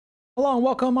Hello and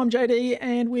welcome, I'm JD,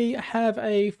 and we have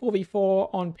a 4v4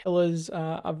 on Pillars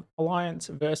of Alliance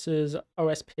versus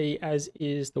OSP, as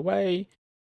is the way.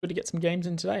 Good to get some games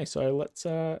in today, so let's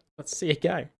see it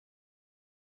go.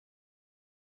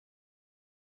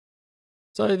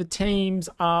 So the teams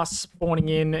are spawning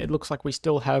in. It looks like we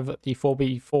still have the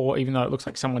 4v4, even though it looks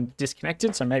like someone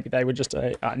disconnected, so maybe they were just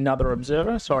another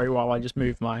observer. Sorry while I just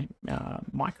move my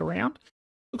mic around.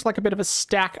 Looks like a bit of a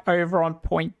stack over on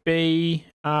point B.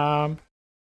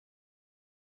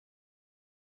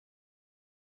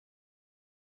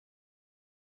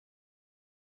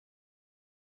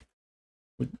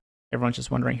 Everyone's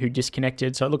just wondering who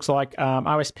disconnected. So it looks like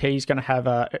OSP is going to have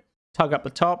a tug up the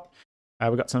top.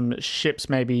 We've got some ships,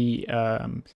 maybe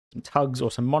some tugs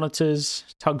or some monitors.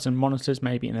 Tugs and monitors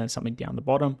maybe, and then something down the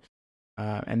bottom.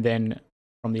 And then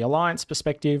from the Alliance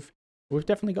perspective, we've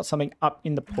definitely got something up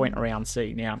in the point around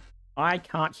C. Now, I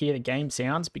can't hear the game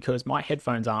sounds because my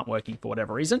headphones aren't working for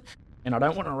whatever reason, and I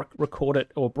don't want to record it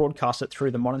or broadcast it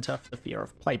through the monitor for the fear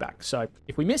of playback. So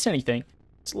if we miss anything,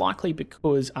 it's likely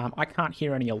because I can't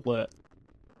hear any alert,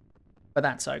 but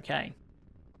that's okay.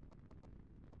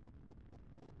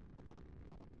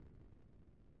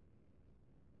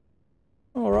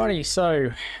 Alrighty,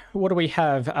 so what do we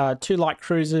have? 2 light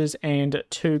cruisers and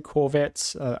 2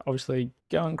 corvettes. Obviously,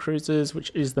 gun cruisers, which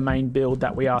is the main build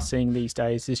that we are seeing these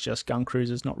days, is just gun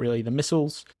cruisers, not really the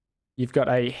missiles. You've got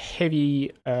a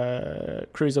heavy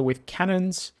cruiser with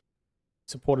cannons,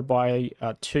 supported by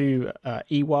 2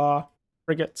 EWA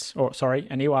frigates, or sorry,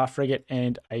 an EWA frigate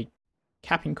and a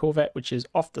capping corvette, which is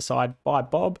off the side by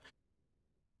Bob.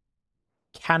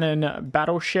 Cannon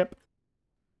battleship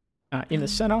in the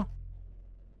center.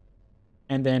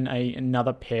 And then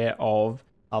another pair of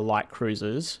light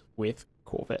cruisers with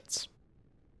corvettes.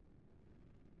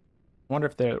 I wonder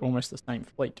if they're almost the same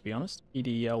fleet, to be honest.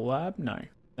 EDL Lab? No,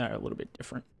 they're a little bit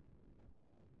different.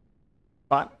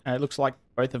 But it looks like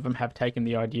both of them have taken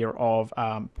the idea of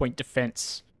point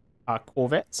defense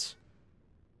corvettes.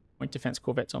 Point defense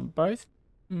corvettes on both.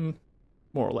 More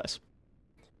or less.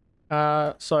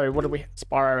 So what do we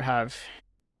Spyro have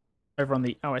over on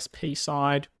the OSP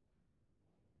side?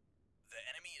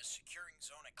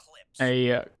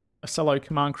 A solo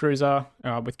command cruiser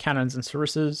with cannons and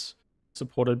sarissas,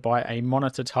 supported by a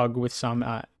monitor tug with some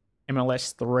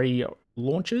MLS-3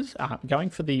 launchers, going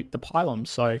for the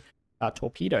pylons, so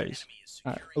torpedoes.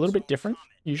 A little bit different.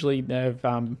 Usually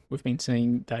we've been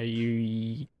seeing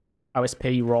the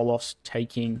OSP roll-offs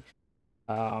taking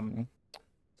size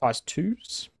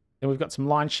 2s. Then we've got some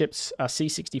line ships,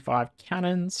 C-65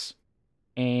 cannons,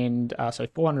 and so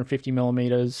 450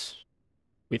 millimeters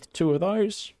with 2 of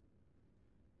those.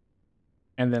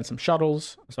 And then some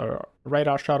shuttles, so a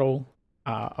radar shuttle,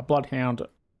 a bloodhound,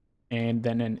 and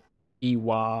then an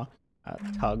EWA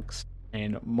tugs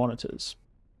and monitors.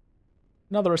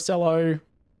 Another Ocello,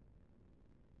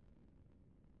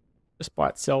 just by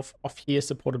itself off here,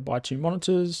 supported by 2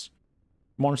 monitors.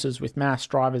 Monitors with mass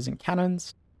drivers and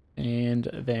cannons, and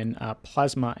then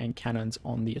plasma and cannons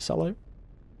on the Ocello.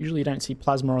 Usually you don't see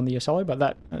plasma on the Ocello, but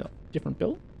that different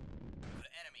build. The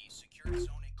enemy secured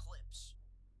zone eclipse.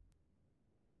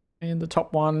 And the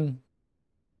top one,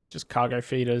 just cargo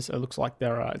feeders. It looks like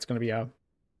they're it's going to be a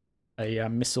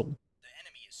missile. The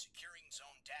enemy is securing zone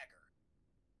dagger.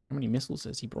 How many missiles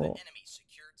has he brought? The enemy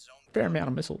secured zone Fair amount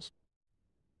of missiles.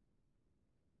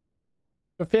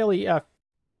 A fairly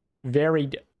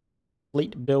varied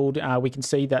fleet build. We can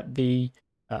see that the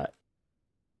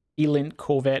Elint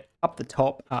Corvette up the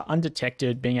top,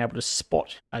 undetected, being able to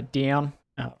spot down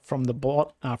from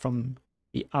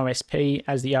the OSP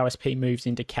as the OSP moves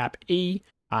into Cap E,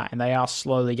 and they are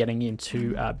slowly getting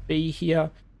into B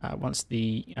here once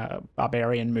the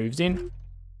Barbarian moves in.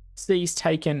 C is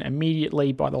taken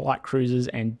immediately by the light cruisers,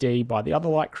 and D by the other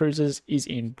light cruisers is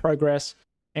in progress.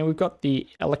 And we've got the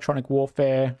electronic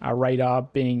warfare radar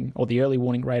or the early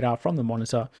warning radar from the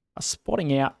monitor,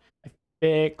 spotting out a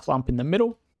fair clump in the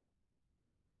middle,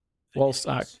 whilst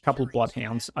a couple of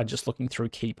bloodhounds are just looking through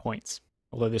key points,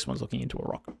 although this one's looking into a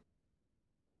rock.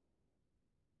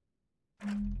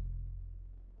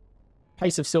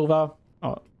 Place of Silver,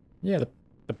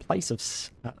 the place of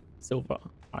Silver,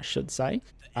 I should say,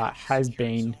 has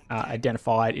been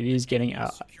identified. It is getting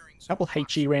a couple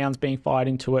HE rounds being fired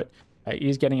into it. It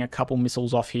is getting a couple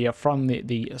missiles off here from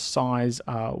the size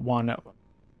 1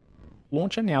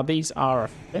 launcher. Now, these are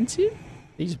offensive.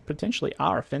 These potentially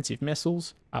are offensive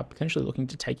missiles, potentially looking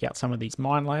to take out some of these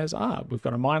mine layers. We've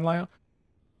got a mine layer.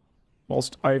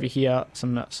 Whilst over here,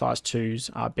 some size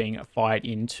 2s are being fired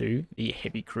into the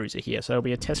heavy cruiser here. So it'll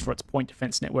be a test for its point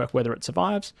defense network, whether it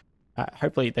survives.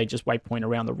 Hopefully they just waypoint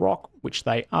around the rock, which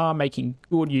they are making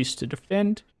good use to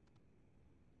defend.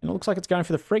 And it looks like it's going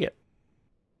for the frigate.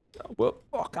 Oh,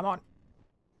 oh, come on.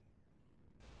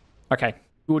 Okay,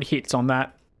 good hits on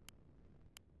that.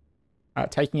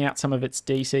 Taking out some of its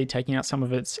DC, taking out some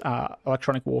of its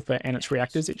electronic warfare and its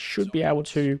reactors. It should be able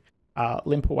to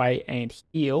limp away and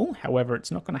heal. However,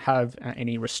 it's not going to have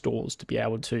any restores to be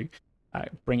able to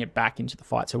bring it back into the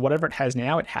fight. So whatever it has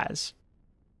now, it has.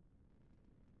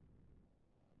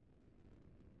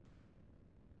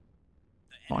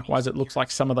 Likewise, it looks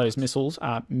like some of those missiles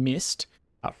missed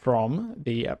from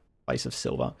the place of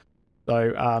silver.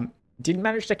 So didn't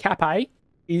manage to cap A,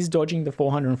 is dodging the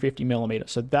 450mm.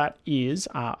 So that is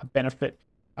a benefit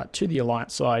to the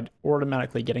Alliance side,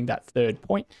 automatically getting that 3rd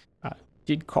point.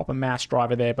 Did cop a mass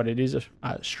driver there, but it is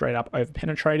straight up over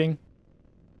penetrating.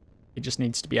 It just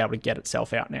needs to be able to get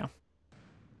itself out now.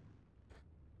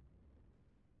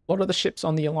 A lot of the ships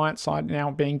on the Alliance side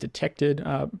now being detected.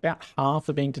 About half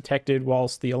are being detected,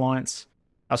 whilst the Alliance,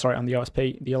 on the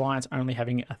OSP, the Alliance only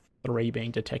having 3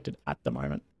 being detected at the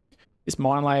moment. This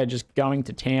mine layer just going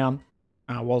to town,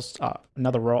 whilst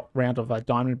another round of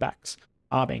Diamondbacks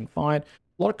are being fired.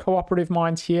 A lot of cooperative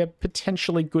mines here,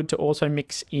 potentially good to also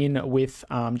mix in with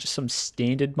just some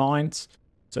standard mines,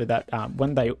 so that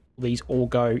when these all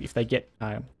go, if they get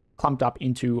clumped up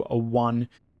into a one,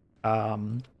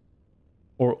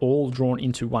 or all drawn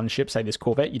into one ship, say this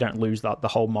Corvette, you don't lose the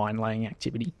whole mine laying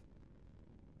activity.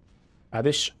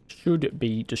 This should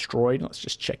be destroyed. Let's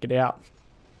just check it out.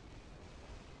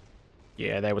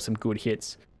 Yeah, there were some good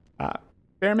hits.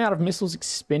 Fair amount of missiles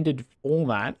expended for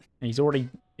that. He's already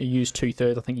used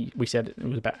 2/3. I think we said it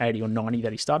was about 80 or 90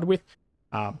 that he started with.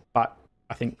 But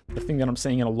I think the thing that I'm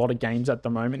seeing in a lot of games at the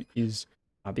moment is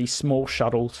these small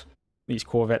shuttles, these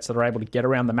Corvettes that are able to get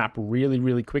around the map really,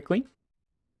 really quickly.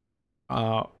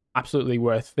 Absolutely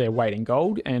worth their weight in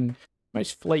gold. And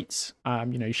most fleets,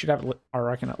 you should have, I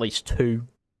reckon, at least 2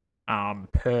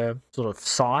 per sort of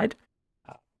side.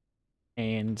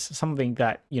 And something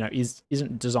that,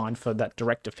 isn't designed for that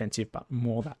direct offensive, but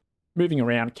more that moving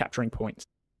around, capturing points.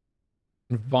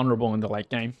 And vulnerable in the late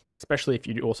game, especially if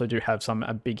you also do have some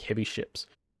big heavy ships,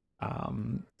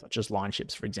 such as line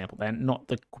ships, for example. They're not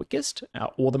the quickest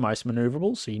or the most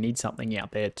maneuverable, so you need something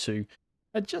out there to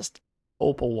just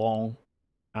help along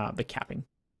the capping.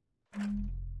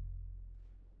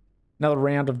 Another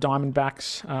round of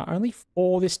Diamondbacks, only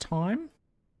 4 this time.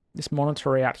 This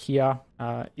monitor out here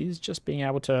is just being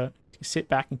able to sit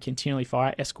back and continually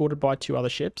fire, escorted by 2 other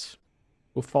ships.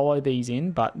 We'll follow these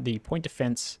in, but the point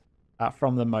defense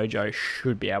from the Mojo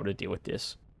should be able to deal with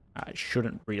this. It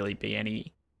shouldn't really be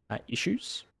any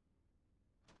issues.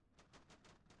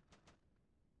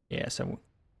 Yeah, so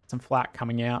some flak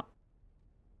coming out.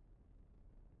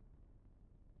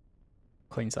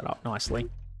 Cleans that up nicely.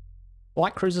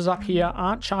 Light cruisers up here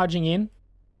aren't charging in.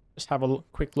 Just have a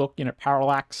quick look,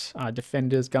 parallax,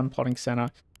 defenders, gun plotting center,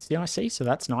 CIC, so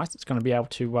that's nice. It's going to be able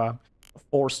to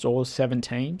 4 stores, 7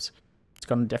 teams. It's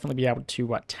going to definitely be able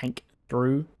to tank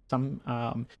through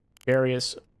some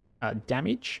various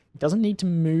damage. It doesn't need to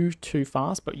move too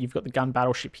fast, but you've got the gun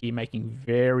battleship here making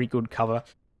very good cover.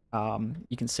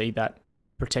 You can see that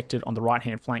protected on the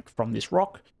right-hand flank from this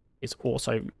rock. It's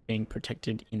also being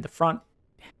protected in the front.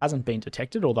 Hasn't been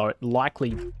detected, although it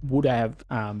likely would have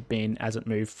been as it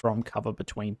moved from cover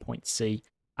between point C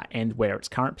and where its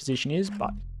current position is,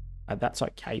 but that's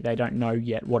okay. They don't know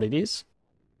yet what it is.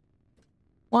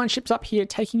 Line ships up here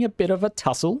taking a bit of a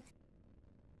tussle.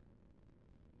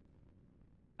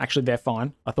 Actually, they're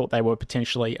fine. I thought they were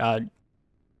potentially had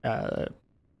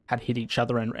hit each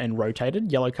other and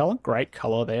rotated. Yellow color, great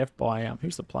color there by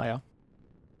who's the player?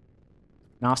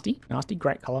 Nasty,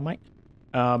 great color, mate.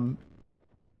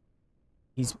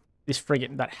 This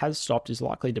frigate that has stopped is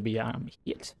likely to be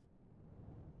hit.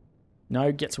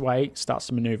 No, gets away, starts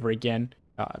to maneuver again.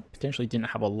 Potentially didn't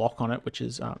have a lock on it, which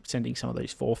is sending some of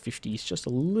these 450s just a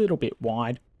little bit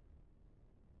wide.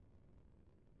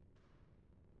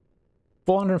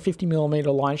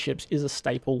 450mm line ships is a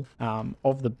staple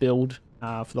of the build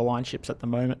for the line ships at the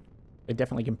moment. They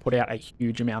definitely can put out a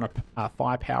huge amount of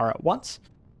firepower at once.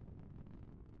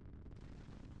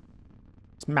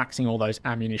 It's maxing all those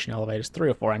ammunition elevators.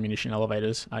 3 or 4 ammunition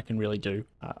elevators can really do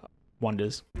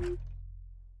wonders.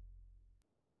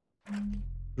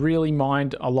 Really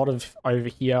mind a lot of over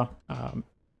here.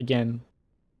 Again,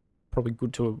 probably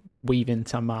good to weave in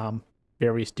some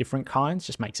various different kinds.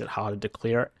 Just makes it harder to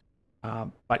clear it.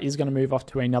 But is going to move off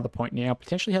to another point now.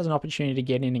 Potentially has an opportunity to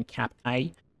get in and cap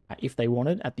A if they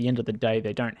wanted. At the end of the day,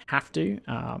 they don't have to.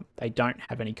 They don't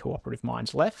have any cooperative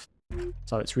mines left.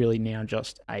 So it's really now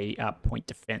just a point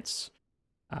defense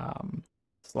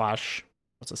slash,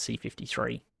 what's a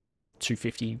C53?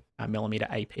 250 millimeter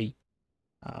AP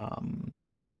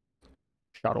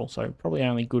shuttle. So probably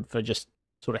only good for just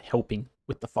sort of helping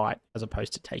with the fight as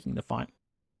opposed to taking the fight.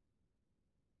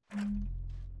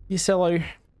 Yosello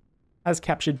has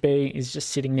captured B, is just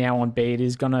sitting now on B. It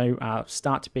is going to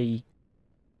start to be,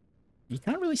 you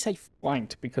can't really say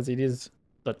flanked because it is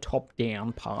the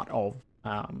top-down part of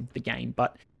the game,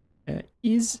 but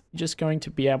is just going to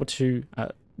be able to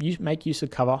make use of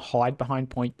cover, hide behind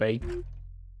point B.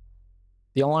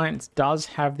 The Alliance does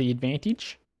have the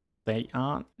advantage. They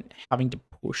aren't having to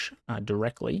push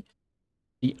directly.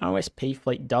 The OSP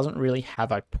fleet doesn't really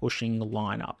have a pushing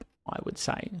lineup, I would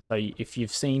say. So if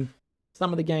you've seen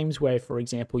some of the games where, for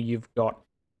example, you've got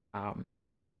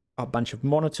a bunch of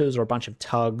monitors or a bunch of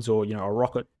tugs or, you know, a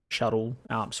rocket shuttle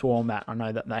swarm, that I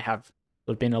know that they have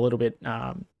been a little bit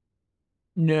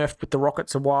nerfed with the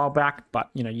rockets a while back, but,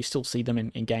 you know, you still see them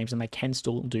in games and they can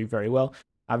still do very well.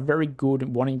 Very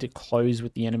good wanting to close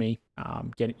with the enemy,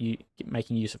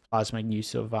 making use of plasma, making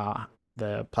use of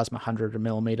the plasma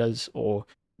 100mm or,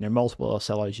 you know, multiple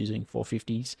Ocellos using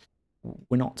 450s.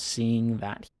 We're not seeing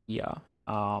that here.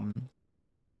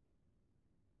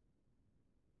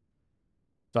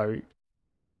 So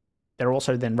they're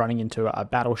also then running into a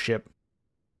battleship,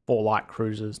 4 light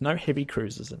cruisers, no heavy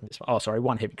cruisers in this one. Oh, sorry,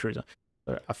 1 heavy cruiser.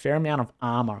 So a fair amount of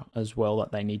armor as well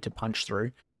that they need to punch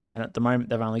through. And at the moment,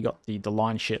 they've only got the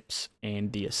line ships and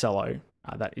the Ocello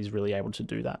that is really able to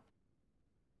do that.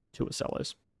 2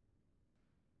 Ocellos.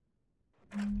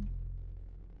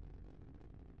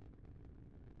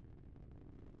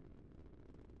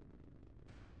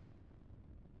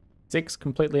 Six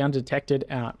completely undetected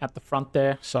at the front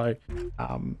there. So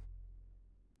I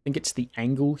think it's the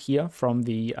angle here from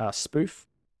the spoof.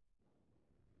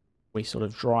 We sort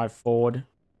of drive forward.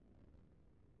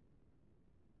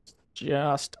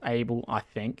 Just able, I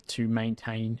think, to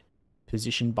maintain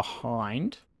position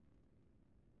behind.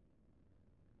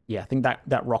 Yeah, I think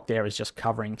that rock there is just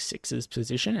covering 6's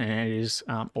position, and it is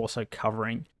also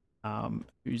covering,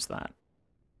 who's that?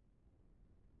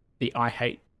 The I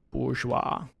Hate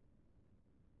Bourgeois.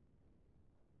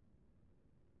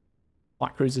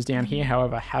 Light cruisers down here,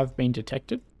 however, have been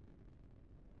detected.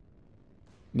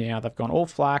 Now they've gone all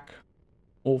flak,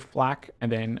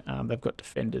 and then they've got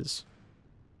defenders.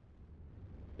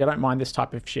 I don't mind this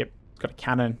type of ship. It's got a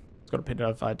cannon. It's got a bit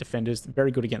of defenders. Very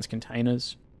good against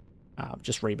containers.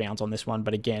 Just rebounds on this one.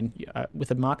 But again, with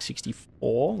a Mark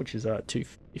 64, which is a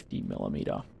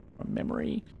 250mm from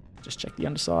memory. Just check the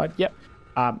underside. Yep.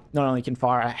 Not only can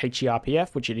fire a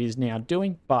HERPF, which it is now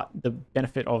doing, but the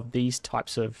benefit of these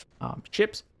types of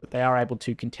ships, that they are able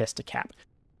to contest a cap.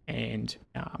 And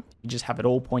you just have it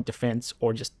all point defense,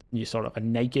 or just you sort of a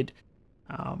naked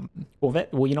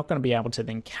Corvette. Well, you're not going to be able to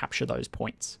then capture those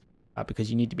points because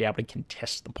you need to be able to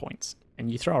contest the points.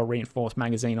 And you throw a reinforced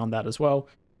magazine on that as well,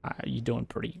 you're doing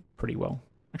pretty well.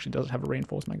 Actually, does it have a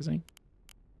reinforced magazine?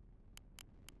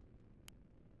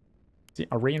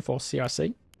 A reinforced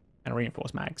CIC and a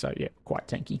reinforced mag, so yeah, quite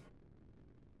tanky.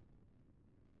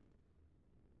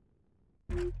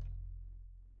 The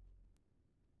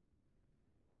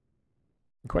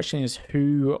question is,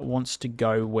 who wants to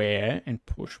go where and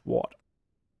push what?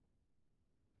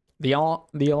 The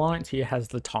Alliance here has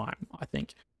the time, I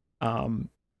think.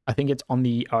 I think it's on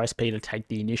the OSP to take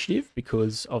the initiative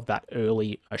because of that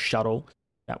early shuttle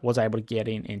that was able to get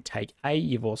in and take A.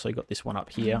 You've also got this one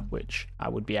up here, which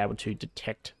would be able to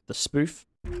detect the spoof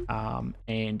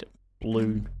and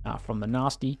blue from the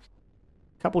nasty.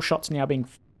 A couple shots now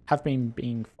have been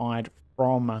being fired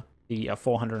from the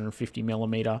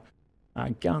 450mm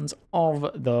guns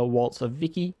of the Waltzer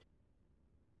Vicky.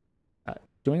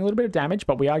 Doing a little bit of damage,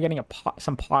 but we are getting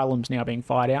some pylons now being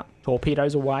fired out.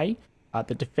 Torpedoes away.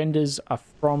 The defenders are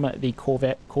from the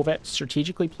Corvette. Corvette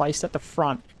strategically placed at the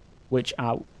front, which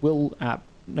will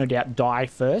no doubt die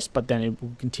first, but then it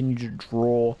will continue to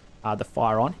draw the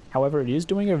fire on. However, it is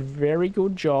doing a very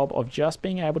good job of just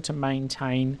being able to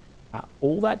maintain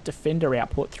all that defender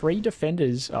output. 4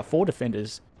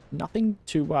 defenders, nothing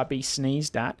to be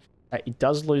sneezed at. It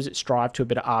does lose its drive to a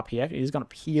bit of RPF. It is going to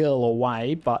peel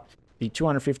away, but the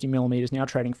 250mm now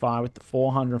trading fire with the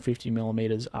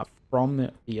 450mm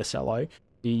from the Ocello.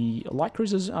 The light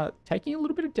cruisers are taking a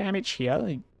little bit of damage here.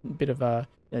 A bit of a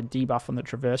debuff on the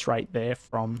traverse rate there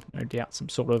from, no doubt, some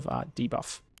sort of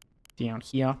debuff down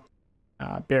here.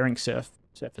 Bearing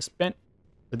surface bent.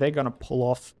 So they're going to pull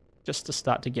off just to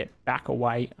start to get back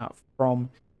away from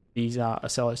these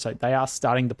Ocellos. So they are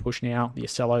starting to push now. The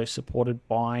Ocello supported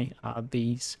by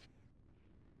these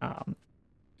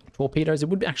torpedoes. It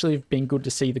would actually have been good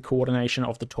to see the coordination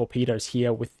of the torpedoes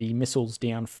here with the missiles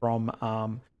down from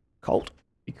Colt,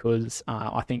 because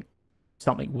I think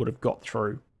something would have got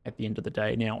through at the end of the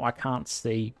day. Now, I can't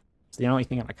see. It's the only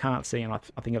thing that I can't see, and I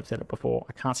think I've said it before,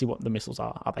 I can't see what the missiles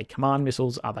are. Are they command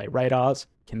missiles? Are they radars?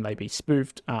 Can they be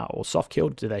spoofed or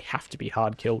soft-killed? Do they have to be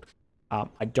hard-killed?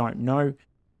 I don't know,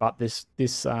 but this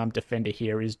Defender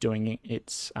here is doing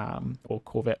its, or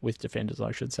Corvette with Defenders,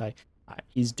 I should say,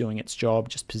 is doing its job,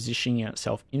 just positioning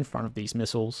itself in front of these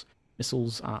missiles.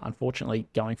 Missiles are unfortunately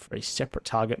going for a separate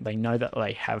target. They know that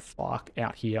they have Flark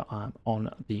out here on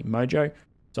the Mojo,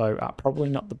 so probably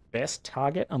not the best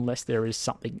target unless there is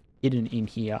something hidden in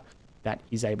here that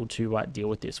is able to deal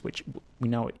with this, which we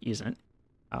know it isn't.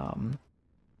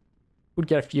 Would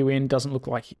get a few in. Doesn't look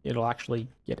like it'll actually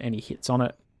get any hits on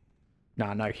it.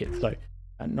 Nah, no hits. So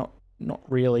not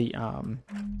really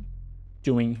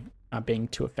being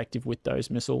too effective with those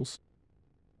missiles.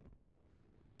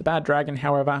 The Bad Dragon,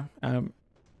 however,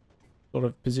 sort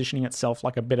of positioning itself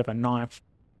like a bit of a knife,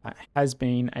 has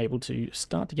been able to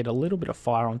start to get a little bit of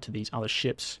fire onto these other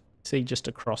ships. See just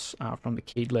across from the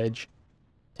keyed ledge,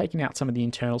 taking out some of the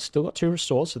internals. Still got 2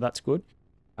 restores, so that's good.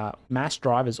 Mass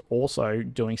Drive is also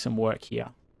doing some work here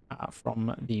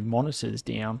from the monitors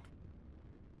down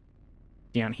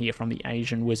here from the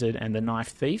Asian Wizard and the Knife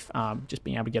Thief. Just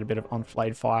being able to get a bit of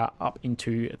enflayed fire up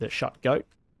into the Shut Goat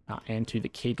and to the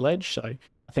keyed ledge. So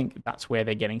I think that's where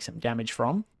they're getting some damage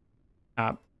from.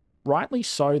 Rightly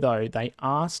so, though, they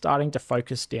are starting to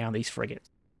focus down these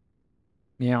frigates.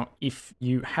 Now, if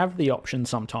you have the option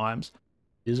sometimes,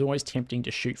 it is always tempting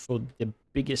to shoot for the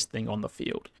biggest thing on the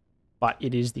field. But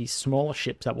it is these smaller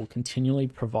ships that will continually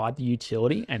provide the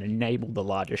utility and enable the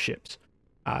larger ships.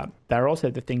 They're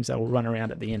also the things that will run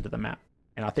around at the end of the map.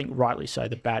 And I think rightly so,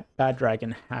 the Bad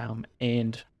Dragon,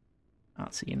 and...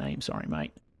 Can't see your name, sorry,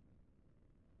 mate.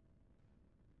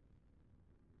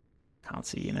 Can't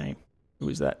see your name. Who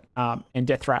is that? And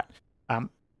Death Rat.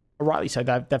 Rightly so,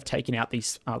 they've taken out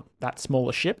these that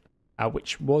smaller ship,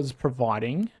 which was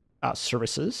providing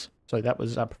services. So that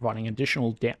was providing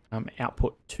additional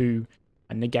output to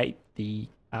negate the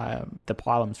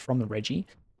pylons from the Reggie.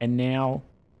 And now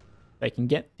they can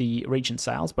get the Regent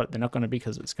sails, but they're not going to,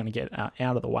 because it's going to get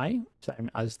out of the way,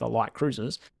 same as the light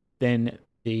cruisers. Then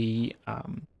the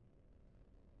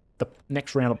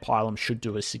next round of pylons should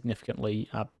do a significantly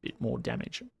bit more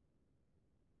damage.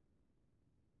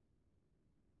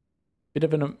 Bit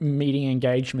of a meeting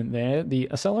engagement there. The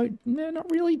Ocello, they're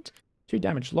not really too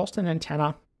damaged. Lost an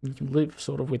antenna. You can live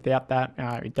sort of without that.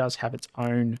 It does have its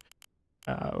own...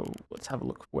 let's have a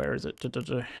look. Where is it?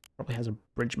 Probably has a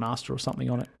bridge master or something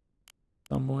on it.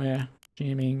 Somewhere.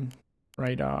 Jamming.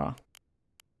 Radar.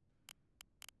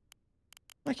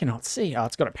 I cannot see. Oh,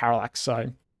 it's got a parallax,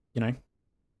 so, you know,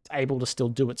 it's able to still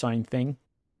do its own thing.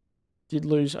 Did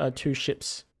lose 2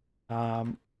 ships.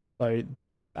 So,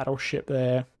 battleship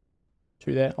there.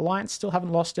 2 there. Alliance still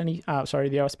haven't lost any... sorry,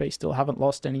 the OSB still haven't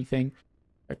lost anything.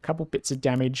 A couple bits of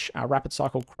damage. Rapid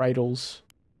cycle cradles.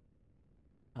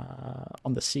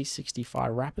 On the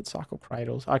C65 rapid cycle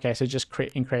cradles. Okay, so just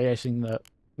increasing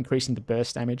the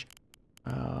burst damage.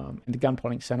 And the gun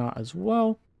plotting center as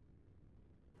well.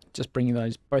 Just bringing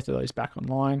both of those back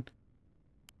online.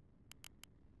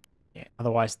 Yeah,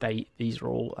 otherwise these are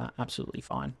all absolutely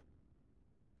fine.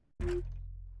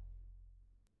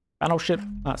 Battleship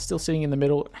still sitting in the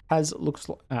middle.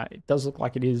 It does look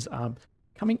like it is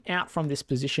coming out from this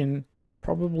position,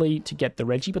 probably to get the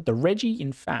Reggie. But the Reggie,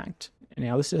 in fact,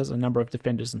 now this has a number of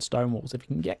defenders and stonewalls. If you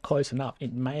can get close enough,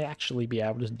 it may actually be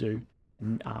able to do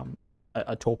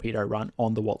a torpedo run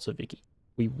on the Waltzer Vicky.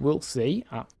 We will see.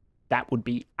 That would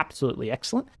be absolutely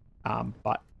excellent.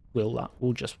 But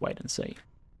we'll just wait and see.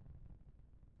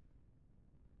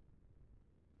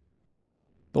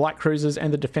 The light cruisers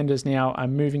and the defenders now are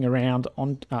moving around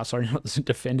on, sorry, not the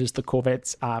defenders, the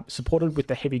corvettes, supported with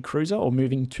the heavy cruiser, or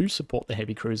moving to support the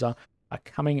heavy cruiser, are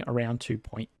coming around to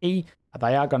point E.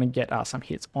 They are going to get some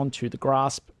hits onto the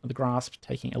Grasp. The Grasp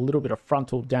taking a little bit of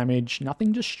frontal damage,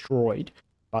 nothing destroyed,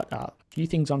 but a few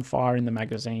things on fire in the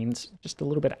magazines, just a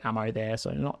little bit of ammo there,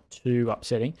 so not too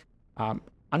upsetting.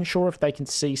 Unsure if they can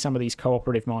see some of these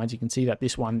cooperative mines. You can see that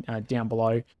this one down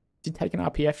below did take an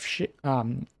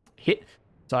RPF hit.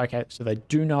 So, okay, so they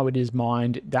do know it is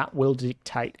mined. That will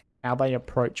dictate how they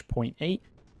approach point E.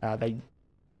 They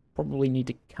probably need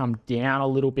to come down a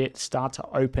little bit, start to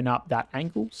open up that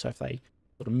angle. So if they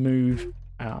sort of move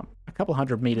a couple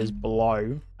hundred meters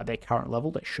below their current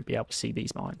level, they should be able to see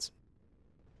these mines.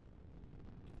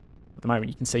 At the moment,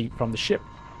 you can see from the ship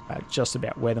just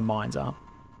about where the mines are.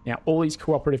 Now, all these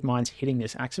cooperative mines hitting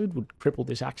this Axid would cripple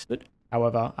this Axid.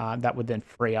 However, that would then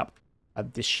free up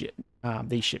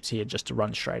these ships here just to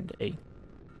run straight into E.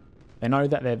 They know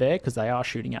that they're there because they are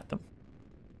shooting at them.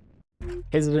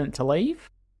 Hesitant to leave.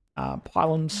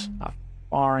 Pylons are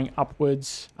firing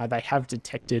upwards. They have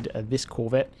detected this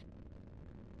corvette.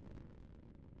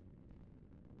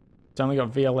 It's only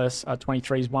got VLS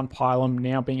 23's one pylon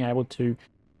now being able to...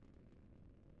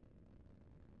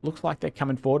 Looks like they're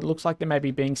coming forward. It looks like they may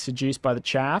be being seduced by the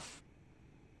chaff.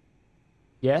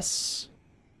 Yes.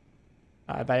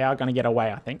 They are going to get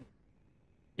away, I think.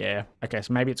 Yeah. Okay,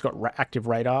 so maybe it's got active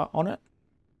radar on it.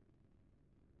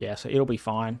 Yeah, so it'll be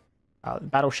fine.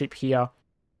 Battleship here.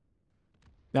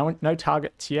 No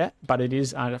targets yet, but it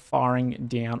is firing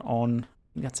down on...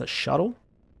 I think that's a shuttle.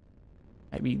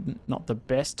 Maybe not the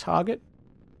best target.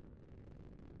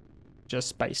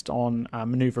 Just based on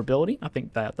maneuverability. I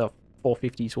think that the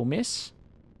 450s will miss.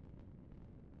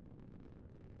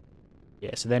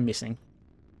 Yeah, so they're missing.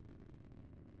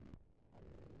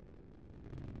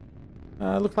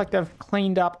 Look like they've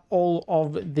cleaned up all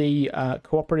of the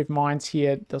cooperative mines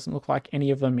here. Doesn't look like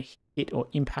any of them hit or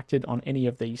impacted on any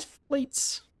of these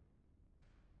fleets.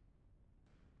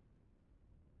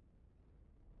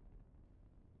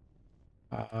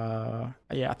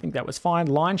 Yeah, I think that was fine.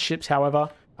 Line ships, however,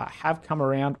 have come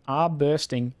around, are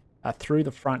bursting through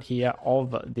the front here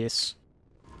of this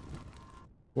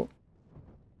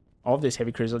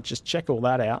heavy cruiser. Let's just check all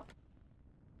that out.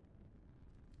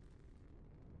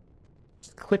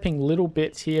 Just clipping little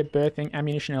bits here, berthing,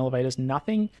 ammunition elevators.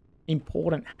 Nothing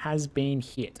important has been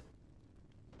hit.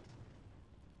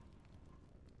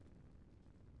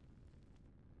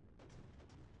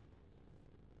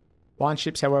 Line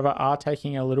ships, however, are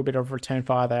taking a little bit of return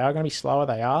fire. They are going to be slower.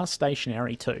 They are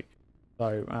stationary too.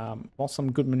 So, while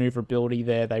some good maneuverability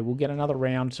there, they will get another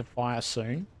round to fire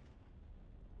soon.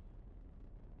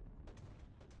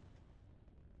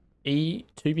 E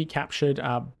to be captured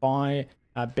by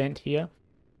Bent here.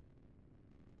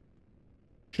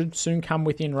 Should soon come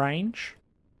within range.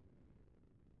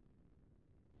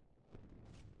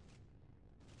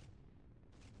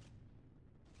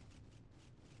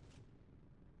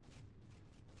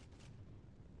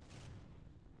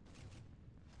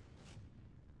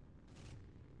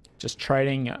 Just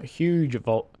trading huge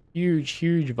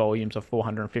volumes of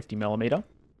 450 millimeter.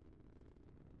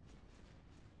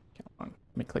 Come on,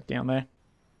 let me click down there.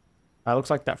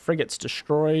 Looks like that frigate's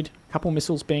destroyed. A couple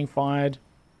missiles being fired.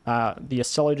 The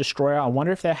Ocello destroyer. I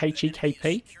wonder if they're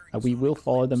HEKP. We will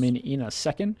follow them in a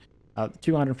second.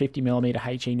 250 millimeter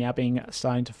HE now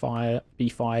starting to be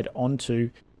fired onto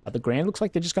the ground. Looks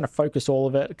like they're just going to focus all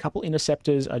of it. A couple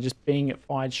interceptors are just being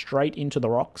fired straight into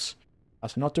the rocks.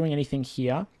 So not doing anything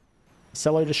here.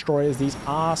 Ocello destroyers, these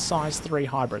are size 3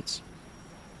 hybrids.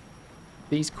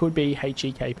 These could be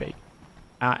HEKP.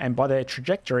 And by their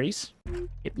trajectories,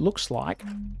 it looks like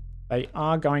they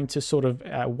are going to sort of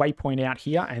waypoint out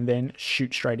here and then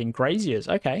shoot straight in graziers.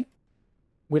 Okay.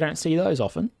 We don't see those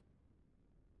often.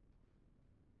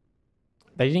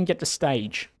 They didn't get to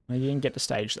stage. I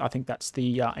think that's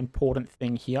the important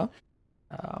thing here.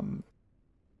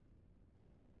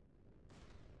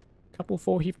 Couple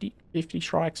 450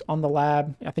 strikes on the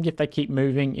lab. I think if they keep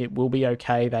moving, it will be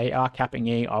okay. They are capping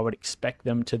E. I would expect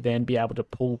them to then be able to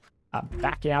pull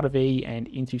back out of E and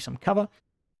into some cover.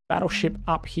 Battleship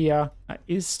up here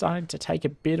is starting to take a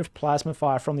bit of plasma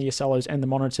fire from the Ocellos and the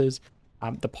monitors.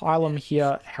 The pylon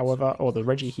here, however, or the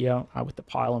Reggie here with the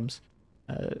pylons,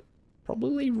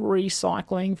 probably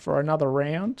recycling for another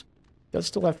round. Does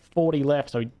still have 40 left,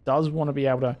 so he does want to be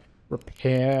able to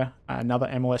repair another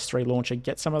MLS-3 launcher,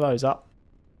 get some of those up.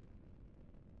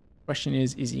 Question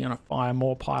is he going to fire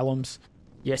more pylons?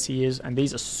 Yes, he is, and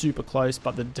these are super close,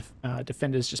 but the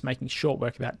defender's just making short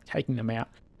work of that, taking them out.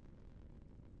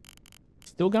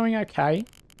 Still going okay.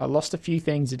 I lost a few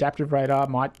things. Adaptive radar,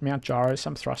 might mount gyros,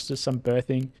 some thrusters, some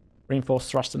berthing,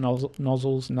 reinforced thruster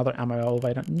nozzles, another ammo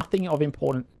elevator. Nothing of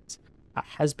importance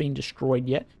has been destroyed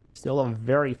yet. Still a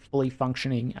very fully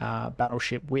functioning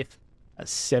battleship with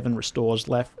 7 restores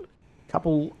left. A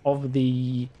couple of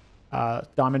the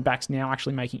Diamondbacks now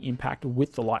actually making impact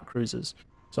with the light cruisers.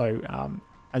 So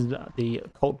as the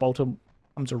Colt Bolter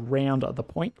comes around the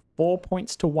point, 4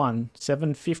 points to 1,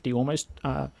 750, almost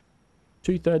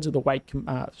 2/3 of the way,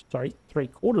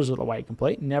 3/4 of the way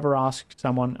complete. Never ask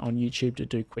someone on YouTube to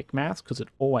do quick maths because it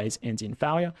always ends in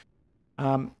failure.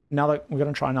 We're going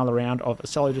to try another round of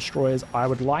Ocello destroyers. I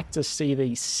would like to see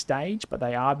these stage, but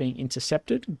they are being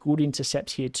intercepted. Good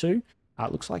intercepts here too.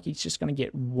 Looks like he's just going to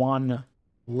get one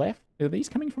left. Are these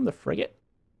coming from the frigate?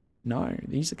 No,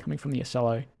 these are coming from the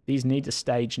Ocello. These need to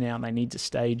stage now, and they need to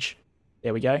stage.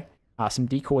 There we go. Some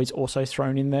decoys also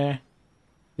thrown in there.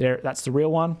 There, that's the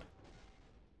real one.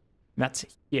 That's a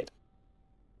hit.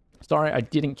 Sorry, I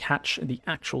didn't catch the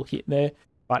actual hit there,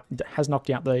 but it has knocked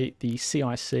out the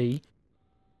CIC.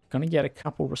 Gonna get a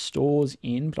couple restores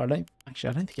in, but I don't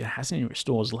think it has any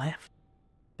restores left.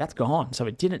 That's gone, so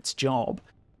it did its job.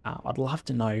 I'd love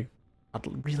to know.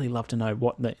 I'd really love to know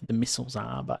what the missiles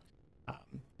are, but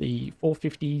the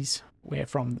 450s, where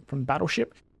from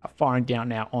Battleship, are firing down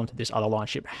now onto this other line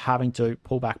ship, having to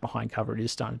pull back behind cover. It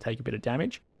is starting to take a bit of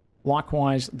damage.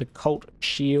 Likewise, the Colt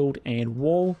Shield and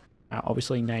Wall,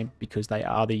 obviously named because they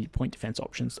are the point defense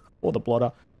options for the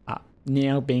blotter,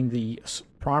 now being the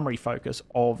primary focus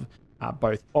of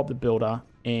both Bob the Builder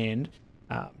and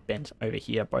Bent over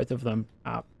here. Both of them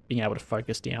being able to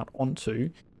focus down onto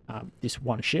this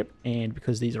one ship, and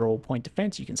because these are all point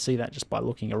defense, you can see that just by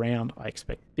looking around. I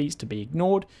expect these to be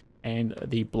ignored and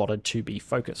the blotted to be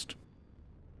focused.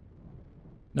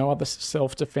 No other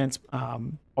self-defense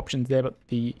options there, but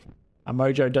the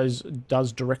Mojo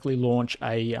does directly launch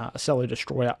a Cello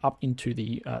Destroyer up into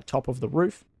the top of the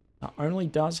roof. Only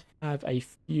does have a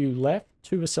few left,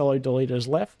 2 Acello Deleters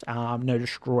left, no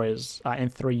destroyers,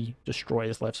 and 3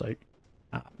 destroyers left, so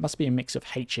must be a mix of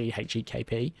HE,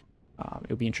 HEKP.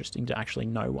 It'll be interesting to actually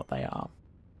know what they are.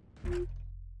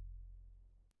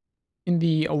 In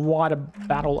the wider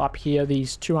battle up here,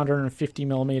 these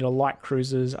 250mm light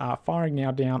cruisers are firing now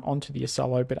down onto the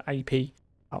Acello, but AP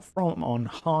from on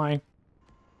high,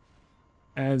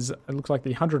 as it looks like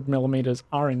the 100mm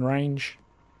are in range,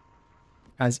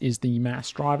 as is the mass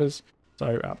drivers.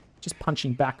 So just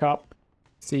punching back up,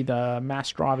 see the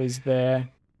mass drivers there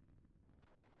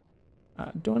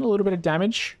doing a little bit of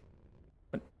damage,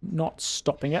 but not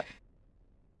stopping it.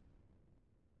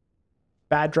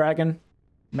 Bad Dragon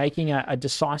making a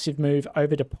decisive move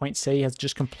over to point C, has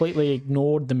just completely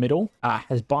ignored the middle,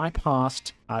 has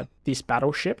bypassed this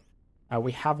battleship.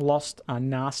 We have lost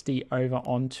Nasty over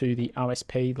onto the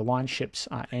OSP. The line ships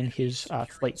and his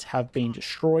fleets have been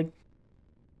destroyed.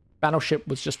 Battleship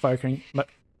was just focusing.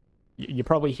 You're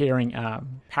probably hearing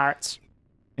parrots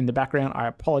in the background. I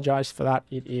apologize for that.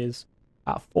 It is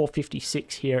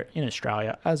 4:56 here in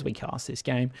Australia as we cast this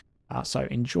game. So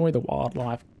enjoy the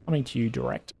wildlife coming to you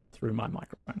direct through my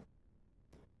microphone.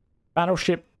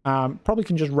 Battleship probably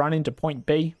can just run into point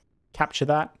B, capture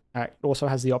that. It also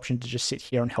has the option to just sit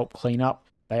here and help clean up.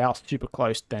 They are super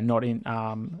close. They're not in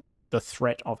the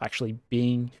threat of actually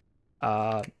being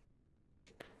okay,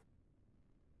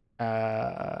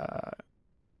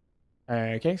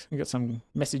 so we've got some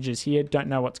messages here. Don't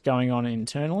know what's going on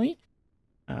internally.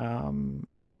 So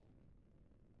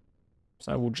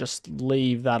we'll just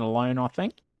leave that alone, I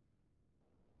think.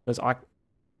 Because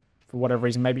for whatever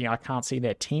reason, maybe I can't see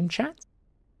their team chat.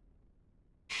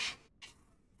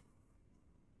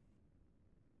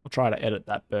 I'll try to edit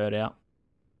that bird out.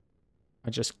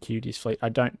 I just queued his fleet. I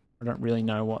don't really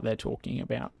know what they're talking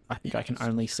about. I think I can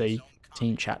only see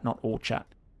team chat, not all chat.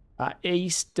 E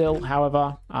still,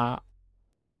 however,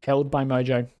 held by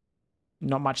Mojo.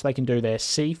 Not much they can do there.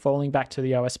 C falling back to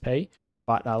the OSP,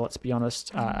 but let's be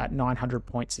honest, at 900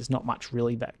 points, there's not much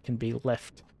really that can be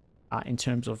left in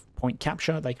terms of point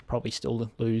capture. They could probably still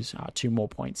lose 2 more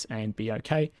points and be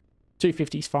okay.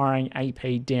 250s firing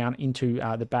AP down into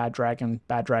the Bad Dragon.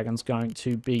 Bad Dragon's going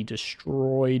to be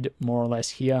destroyed more or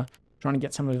less here. Trying to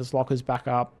get some of his lockers back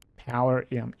up. Power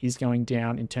is going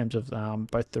down in terms of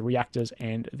both the reactors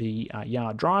and the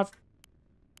yard drive.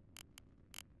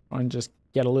 And just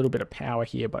get a little bit of power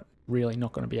here, but really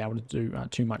not going to be able to do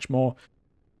too much more.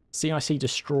 CIC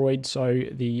destroyed, so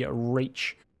the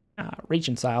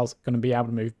region sales going to be able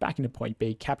to move back into point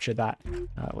B, capture that.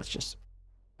 Let's just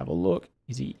have a look.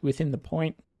 Is he within the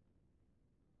point?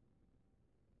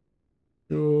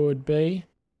 Should be.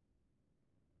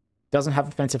 Doesn't have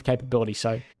offensive capability,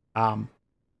 so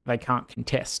they can't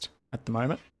contest at the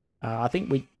moment. I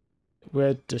think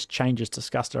we're just changes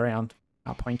discussed around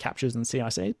point captures and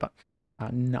CIC, but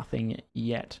nothing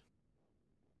yet.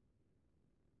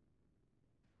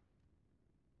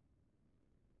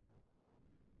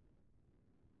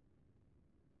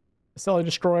 Acello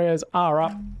destroyers are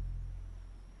up.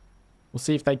 We'll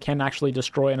see if they can actually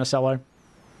destroy an Acello.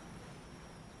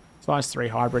 Size 3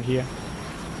 hybrid here.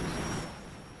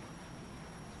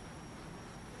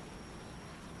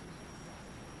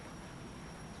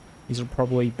 These will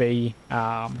probably be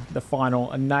the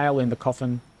final nail in the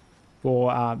coffin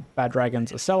for Bad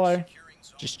Dragon's Acello.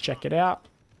 Just check it out.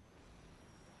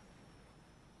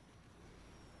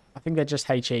 I think they're just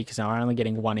HE because they're only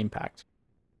getting 1 impact.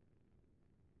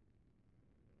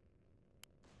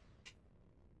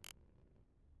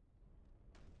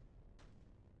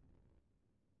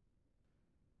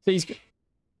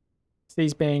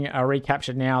 These being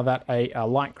recaptured now that a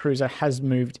light cruiser has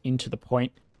moved into the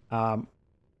point.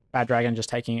 Bad Dragon just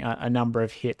taking a number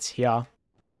of hits here.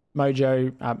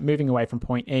 Mojo moving away from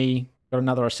point E. Got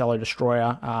another Ocello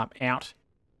destroyer out.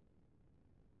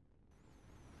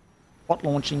 Bot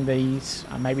launching these,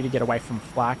 maybe to get away from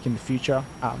flak in the future.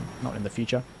 Not in the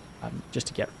future, just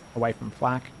to get away from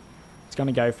flak. It's going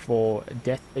to go for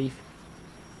Death Thief,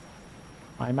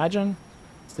 I imagine.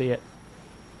 See it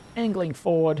angling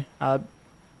forward.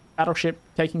 Battleship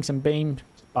taking some beam,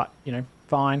 but, you know,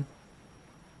 fine.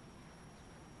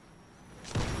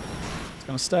 It's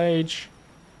going to stage.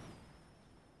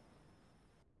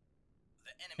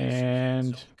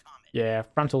 And, yeah,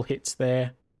 frontal hits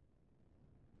there.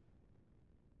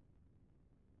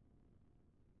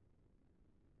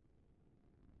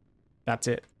 That's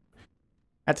it.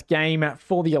 That's game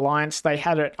for the Alliance. They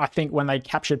had it, I think, when they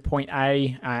captured point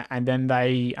A, and then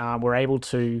they were able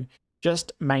to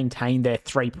just maintain their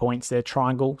 3 points, their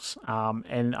triangles.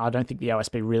 And I don't think the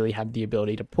OSB really had the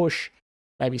ability to push.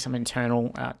 Maybe some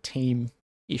internal team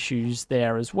issues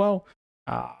there as well.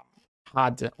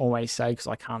 Hard to always say because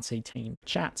I can't see team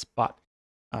chats, but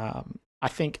I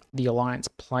think the Alliance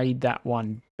played that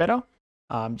one better,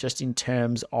 just in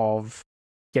terms of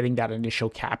getting that initial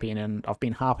cap in. And I've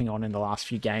been harping on in the last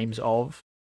few games of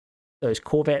those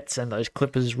Corvettes and those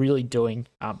Clippers really doing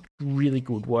really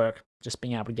good work, just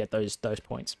being able to get those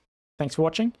points. Thanks for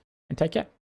watching and take care.